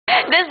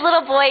This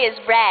little boy is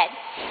Red.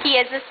 He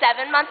is a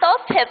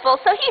 7-month-old Pit Bull,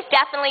 so he's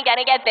definitely going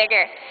to get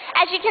bigger.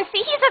 As you can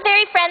see, he's a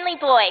very friendly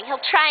boy.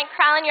 He'll try and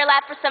crawl in your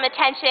lap for some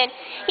attention.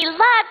 He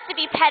loves to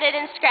be petted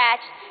and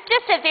scratched.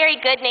 Just a very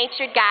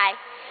good-natured guy.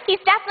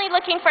 He's definitely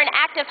looking for an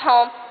active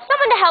home,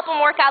 someone to help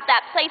him work out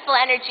that playful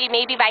energy,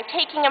 maybe by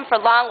taking him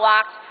for long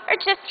walks or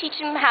just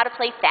teaching him how to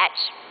play fetch.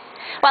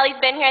 While he's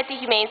been here at the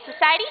Humane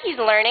Society, he's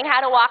learning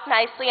how to walk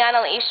nicely on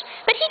a leash,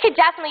 but he could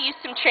definitely use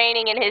some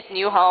training in his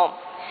new home.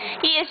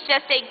 He is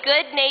just a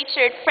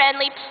good-natured,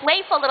 friendly,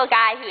 playful little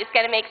guy who is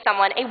going to make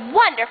someone a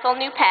wonderful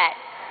new pet.